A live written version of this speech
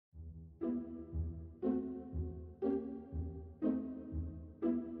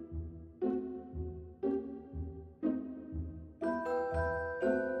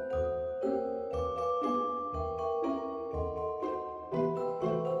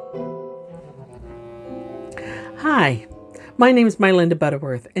Hi, my name is MyLinda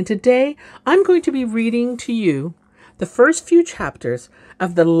Butterworth, and today I'm going to be reading to you the first few chapters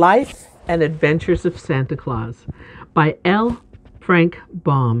of The Life and Adventures of Santa Claus by L. Frank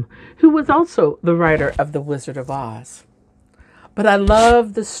Baum, who was also the writer of The Wizard of Oz. But I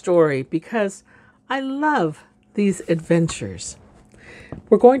love the story because I love these adventures.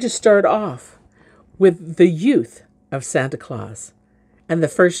 We're going to start off with the youth of Santa Claus, and the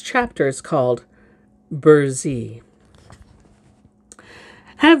first chapter is called Burzee.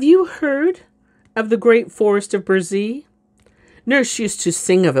 Have you heard of the great forest of Burzee? Nurse used to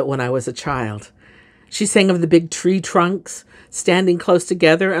sing of it when I was a child. She sang of the big tree trunks standing close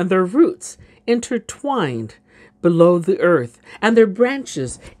together and their roots intertwined below the earth and their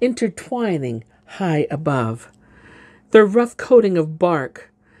branches intertwining high above. Their rough coating of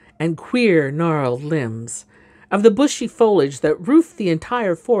bark and queer gnarled limbs, of the bushy foliage that roofed the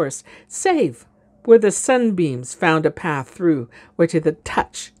entire forest, save where the sunbeams found a path through where to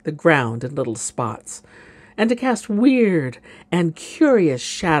touch the ground in little spots, and to cast weird and curious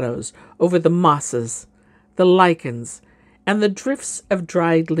shadows over the mosses, the lichens, and the drifts of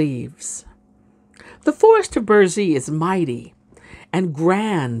dried leaves. The forest of Burzee is mighty and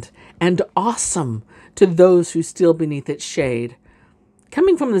grand and awesome to those who steal beneath its shade.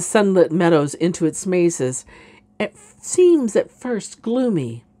 Coming from the sunlit meadows into its mazes, it seems at first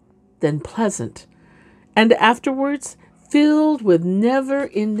gloomy, then pleasant, and afterwards filled with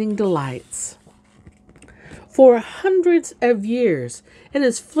never-ending delights. For hundreds of years it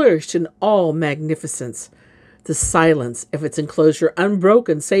has flourished in all magnificence, the silence of its enclosure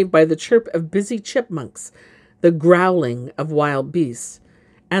unbroken save by the chirp of busy chipmunks, the growling of wild beasts,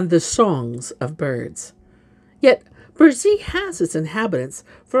 and the songs of birds. Yet Burzee has its inhabitants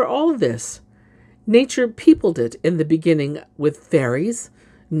for all this. Nature peopled it in the beginning with fairies,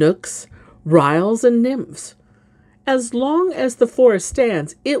 knooks, ryls, and nymphs. As long as the forest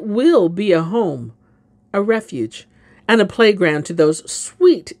stands, it will be a home, a refuge, and a playground to those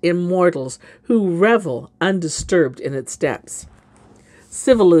sweet immortals who revel undisturbed in its depths.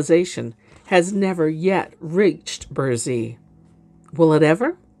 Civilization has never yet reached Burzee. Will it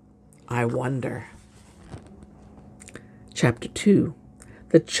ever? I wonder. Chapter 2.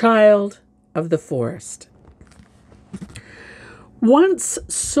 The Child of the Forest. Once,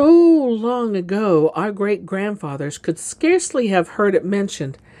 so long ago, our great-grandfathers could scarcely have heard it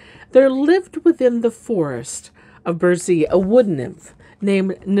mentioned, there lived within the forest of Burzee a wood nymph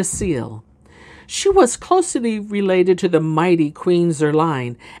named Necile. She was closely related to the mighty Queen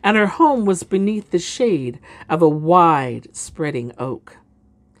Zurline, and her home was beneath the shade of a wide-spreading oak.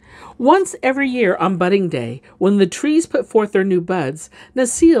 Once every year on budding day, when the trees put forth their new buds,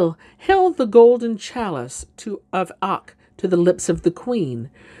 Necile held the golden chalice of Ak to the lips of the queen,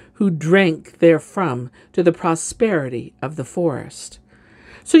 who drank therefrom to the prosperity of the forest.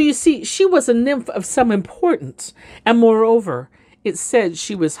 So you see, she was a nymph of some importance, and moreover, it said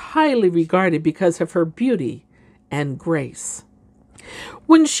she was highly regarded because of her beauty and grace.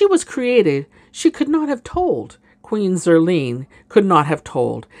 When she was created, she could not have told. Queen Zurline could not have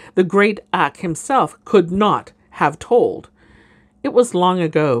told. The great Ak himself could not have told. It was long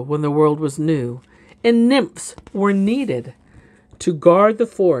ago when the world was new, and nymphs were needed to guard the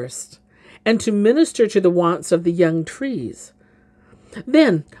forest and to minister to the wants of the young trees.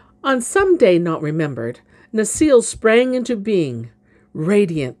 Then, on some day not remembered, Necile sprang into being,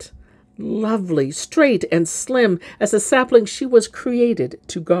 radiant, lovely, straight, and slim as the sapling she was created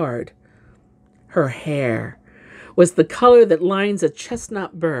to guard. Her hair was the color that lines a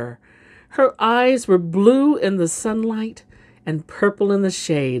chestnut burr. Her eyes were blue in the sunlight and purple in the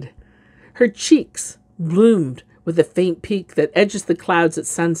shade. Her cheeks bloomed with the faint peak that edges the clouds at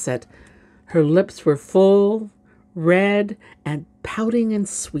sunset. Her lips were full, red, and pouting and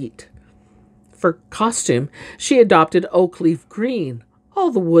sweet. For costume, she adopted oak leaf green.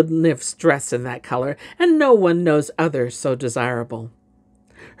 All the wood nymphs dress in that color, and no one knows others so desirable.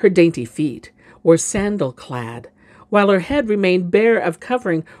 Her dainty feet were sandal-clad, while her head remained bare of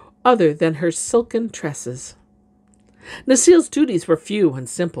covering other than her silken tresses. Necile's duties were few and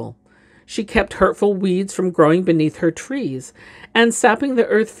simple. She kept hurtful weeds from growing beneath her trees, and sapping the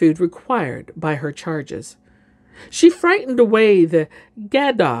earth food required by her charges. She frightened away the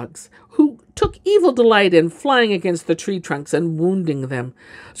gaddogs, who took evil delight in flying against the tree trunks and wounding them,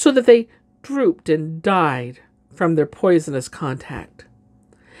 so that they drooped and died from their poisonous contact.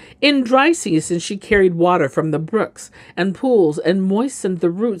 In dry season she carried water from the brooks and pools and moistened the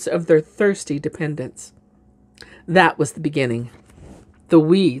roots of their thirsty dependents. That was the beginning. The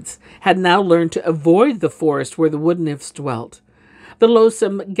weeds had now learned to avoid the forest where the wood nymphs dwelt. The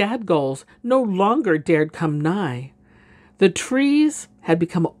loathsome gadgulls no longer dared come nigh. The trees had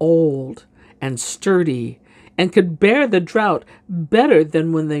become old and sturdy and could bear the drought better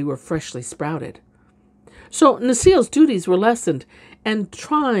than when they were freshly sprouted. So Nasile's duties were lessened, and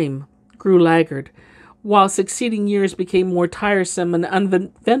time grew laggard. While succeeding years became more tiresome and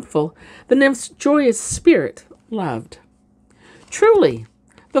uneventful, the nymph's joyous spirit loved. Truly,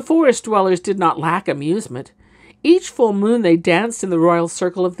 the forest dwellers did not lack amusement. Each full moon they danced in the royal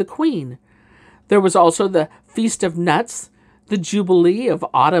circle of the queen. There was also the Feast of Nuts, the Jubilee of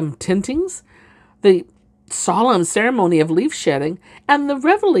Autumn Tintings, the solemn ceremony of leaf shedding, and the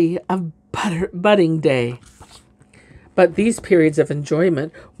reveille of budding day. But these periods of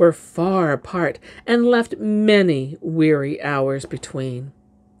enjoyment were far apart and left many weary hours between.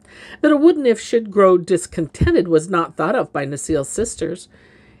 That a wood nymph should grow discontented was not thought of by Nasile's sisters.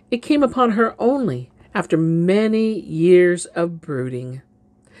 It came upon her only after many years of brooding.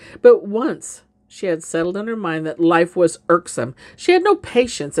 But once she had settled in her mind that life was irksome, she had no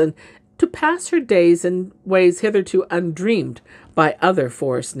patience, and to pass her days in ways hitherto undreamed by other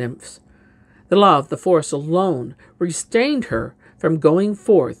forest nymphs. The law of the forest alone restrained her from going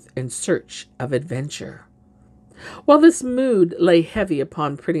forth in search of adventure. While this mood lay heavy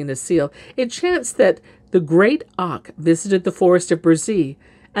upon pretty Nasile, it chanced that the great auk visited the forest of Berzee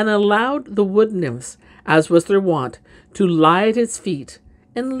and allowed the wood nymphs, as was their wont, to lie at his feet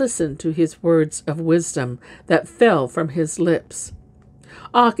and listen to his words of wisdom that fell from his lips.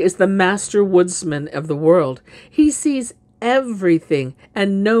 Auk is the master woodsman of the world. He sees everything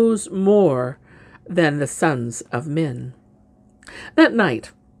and knows more than the sons of men. That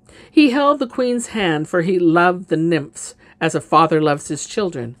night, he held the queen's hand, for he loved the nymphs as a father loves his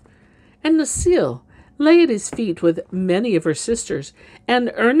children. And Nasile lay at his feet with many of her sisters,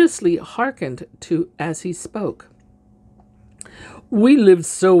 and earnestly hearkened to as he spoke. "We live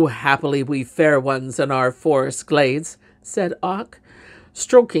so happily, we fair ones, in our forest glades," said Auk,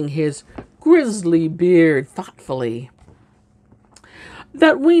 stroking his grizzly beard thoughtfully,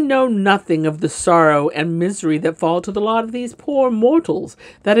 "that we know nothing of the sorrow and misery that fall to the lot of these poor mortals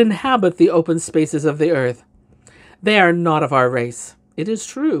that inhabit the open spaces of the earth. They are not of our race, it is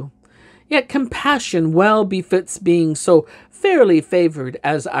true, yet compassion well befits being so fairly favored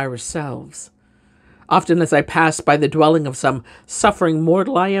as ourselves. Often as I pass by the dwelling of some suffering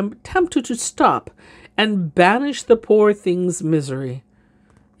mortal, I am tempted to stop and banish the poor thing's misery.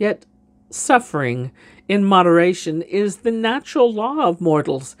 Yet suffering in moderation is the natural law of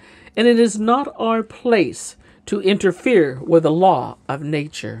mortals, and it is not our place to interfere with the law of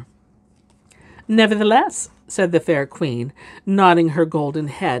nature." "Nevertheless," said the fair queen, nodding her golden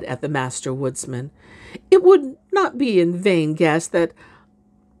head at the master woodsman, "it would not be in vain guessed that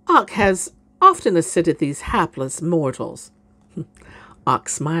Auk has often assisted these hapless mortals." Auk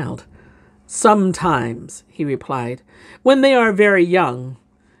smiled. "Sometimes," he replied, "when they are very young,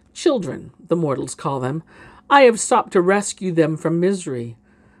 children, the mortals call them, I have stopped to rescue them from misery.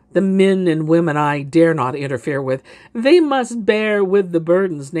 The men and women I dare not interfere with. They must bear with the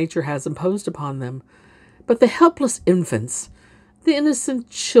burdens nature has imposed upon them. But the helpless infants, the innocent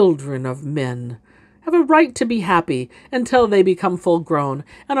children of men, have a right to be happy until they become full grown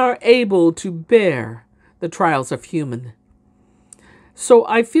and are able to bear the trials of human. So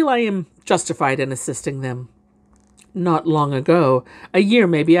I feel I am justified in assisting them. Not long ago, a year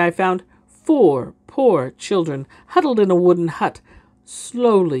maybe, I found 4 poor children huddled in a wooden hut,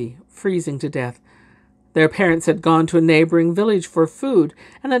 slowly freezing to death. Their parents had gone to a neighboring village for food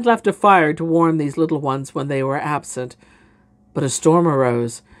and had left a fire to warm these little ones when they were absent. But a storm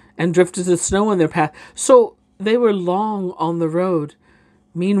arose and drifted the snow in their path, so they were long on the road.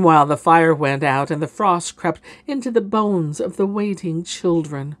 Meanwhile the fire went out and the frost crept into the bones of the waiting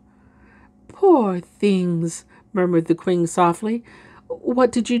children." "Poor things," murmured the queen softly.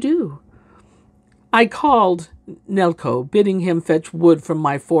 "What did you do?" "I called Nelko, bidding him fetch wood from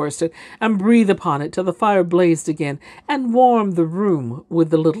my forest and breathe upon it till the fire blazed again, and warmed the room where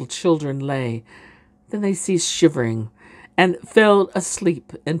the little children lay. Then they ceased shivering and fell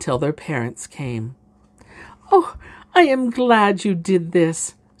asleep until their parents came." "Oh, I am glad you did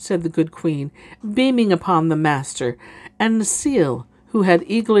this," said the good queen, beaming upon the master, and Nasile, who had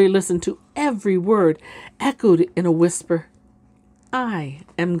eagerly listened to every word, echoed in a whisper, "I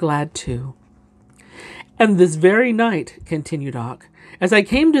am glad too." "And this very night," continued Auk, "as I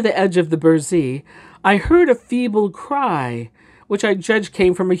came to the edge of the Berzee, I heard a feeble cry, which I judged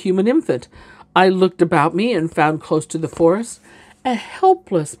came from a human infant. I looked about me and found close to the forest a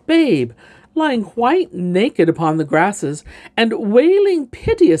helpless babe lying white naked upon the grasses, and wailing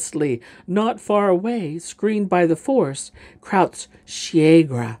piteously, not far away, screened by the forest, crouched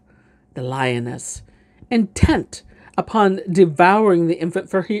Shiegra, the lioness, intent upon devouring the infant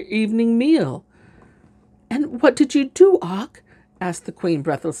for her evening meal. "And what did you do, Ak?" asked the queen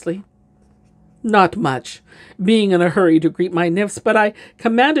breathlessly. "Not much, being in a hurry to greet my nymphs, but I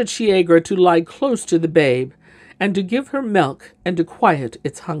commanded Shiegra to lie close to the babe, and to give her milk, and to quiet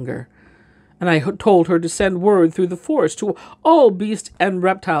its hunger. And I told her to send word through the forest to all beasts and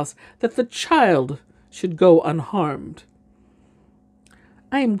reptiles that the child should go unharmed."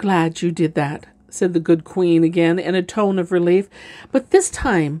 "I am glad you did that," said the good queen again in a tone of relief, but this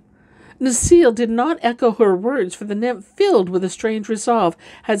time Necile did not echo her words, for the nymph, filled with a strange resolve,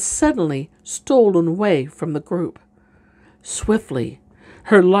 had suddenly stolen away from the group. Swiftly,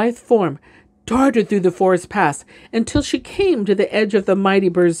 her lithe form darted through the forest paths until she came to the edge of the mighty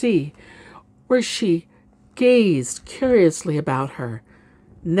Burzee, where she gazed curiously about her.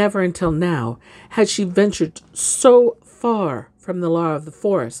 Never until now had she ventured so far from the law of the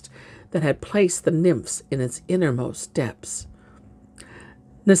forest that had placed the nymphs in its innermost depths.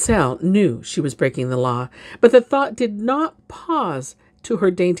 Necile knew she was breaking the law, but the thought did not pause to her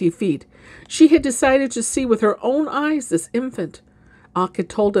dainty feet. She had decided to see with her own eyes this infant Ak had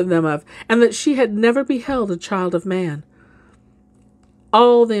told them of, and that she had never beheld a child of man.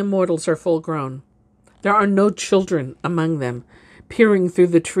 All the immortals are full grown. There are no children among them, peering through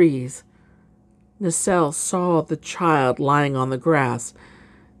the trees. Necile saw the child lying on the grass,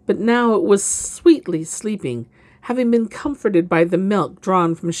 but now it was sweetly sleeping, having been comforted by the milk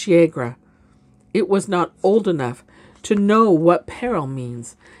drawn from Shiegra. It was not old enough to know what peril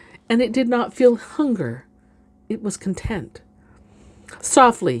means, and it did not feel hunger. It was content.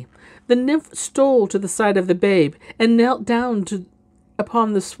 Softly, the nymph stole to the side of the babe and knelt down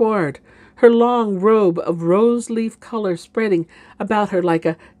upon the sward, her long robe of rose-leaf color spreading about her like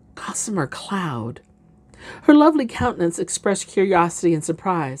a gossamer cloud. Her lovely countenance expressed curiosity and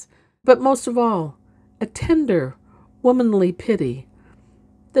surprise, but most of all, a tender, womanly pity.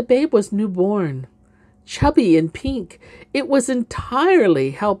 The babe was newborn, chubby and pink. It was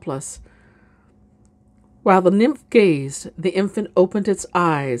entirely helpless. While the nymph gazed, the infant opened its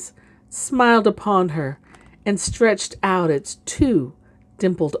eyes, smiled upon her, and stretched out its two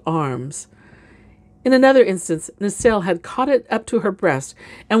dimpled arms. In another instant, Necile had caught it up to her breast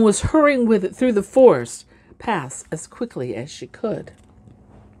and was hurrying with it through the forest paths as quickly as she could.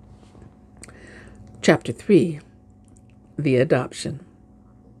 Chapter 3. The Adoption.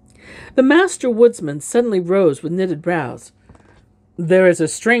 The master woodsman suddenly rose with knitted brows. "There is a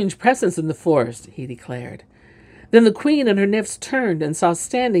strange presence in the forest," he declared. Then the queen and her nymphs turned and saw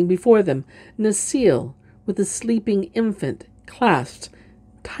standing before them Necile with the sleeping infant clasped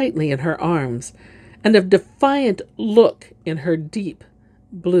tightly in her arms, and a defiant look in her deep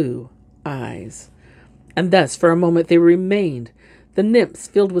blue eyes. And thus for a moment they remained, the nymphs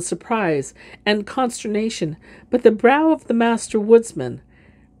filled with surprise and consternation, but the brow of the master woodsman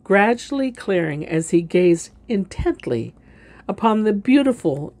gradually clearing as he gazed intently upon the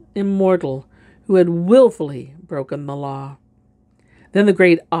beautiful immortal who had willfully broken the law. Then the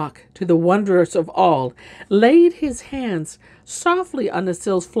great Ak, to the wonders of all, laid his hands softly on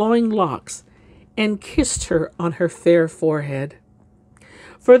Necile's flowing locks and kissed her on her fair forehead.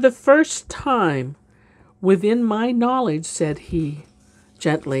 "For the first time within my knowledge," said he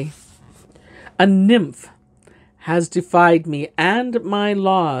gently, "a nymph has defied me and my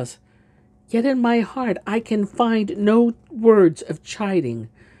laws, yet in my heart I can find no words of chiding.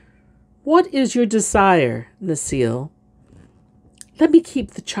 What is your desire, Necile?" "Let me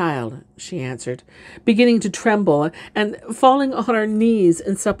keep the child," she answered, beginning to tremble and falling on her knees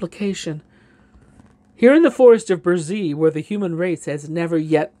in supplication. "Here in the forest of Burzee, where the human race has never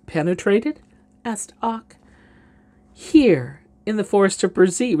yet penetrated?" asked Ak. "Here in the forest of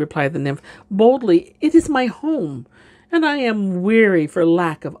Burzee," replied the nymph boldly. "It is my home, and I am weary for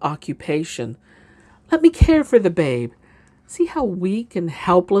lack of occupation. Let me care for the babe. See how weak and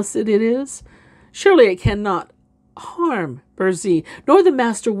helpless it is. Surely it cannot harm Burzee, nor the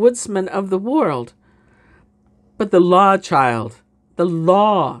master woodsman of the world." "But the law, child, the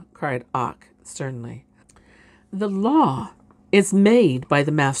law," cried Ak sternly. "The law is made by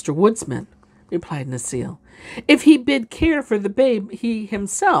the master woodsman," replied Necile. "If he bid care for the babe he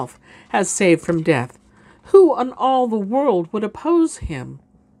himself has saved from death, who on all the world would oppose him?"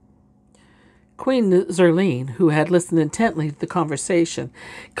 Queen Zerline, who had listened intently to the conversation,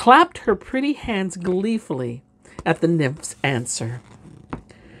 clapped her pretty hands gleefully at the nymph's answer.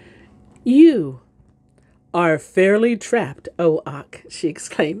 "You are fairly trapped, O Ak, she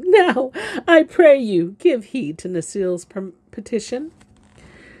exclaimed. Now, I pray you, give heed to Nasil's petition.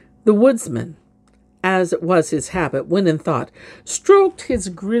 The woodsman, as it was his habit when in thought, stroked his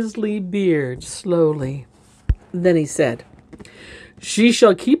grizzly beard slowly. Then he said, She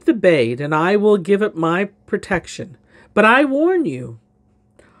shall keep the bait, and I will give it my protection. But I warn you,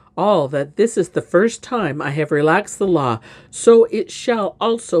 all that this is the first time I have relaxed the law, so it shall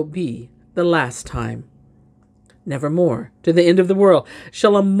also be the last time. Nevermore, to the end of the world,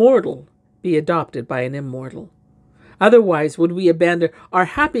 shall a mortal be adopted by an immortal. Otherwise would we abandon our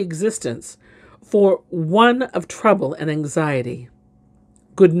happy existence for one of trouble and anxiety.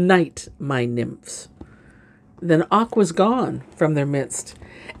 Good night, my nymphs. Then Ak was gone from their midst,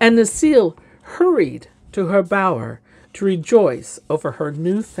 and Nasil hurried to her bower to rejoice over her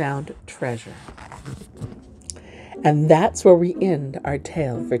newfound treasure. And that's where we end our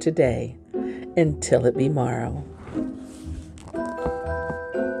tale for today, until it be morrow.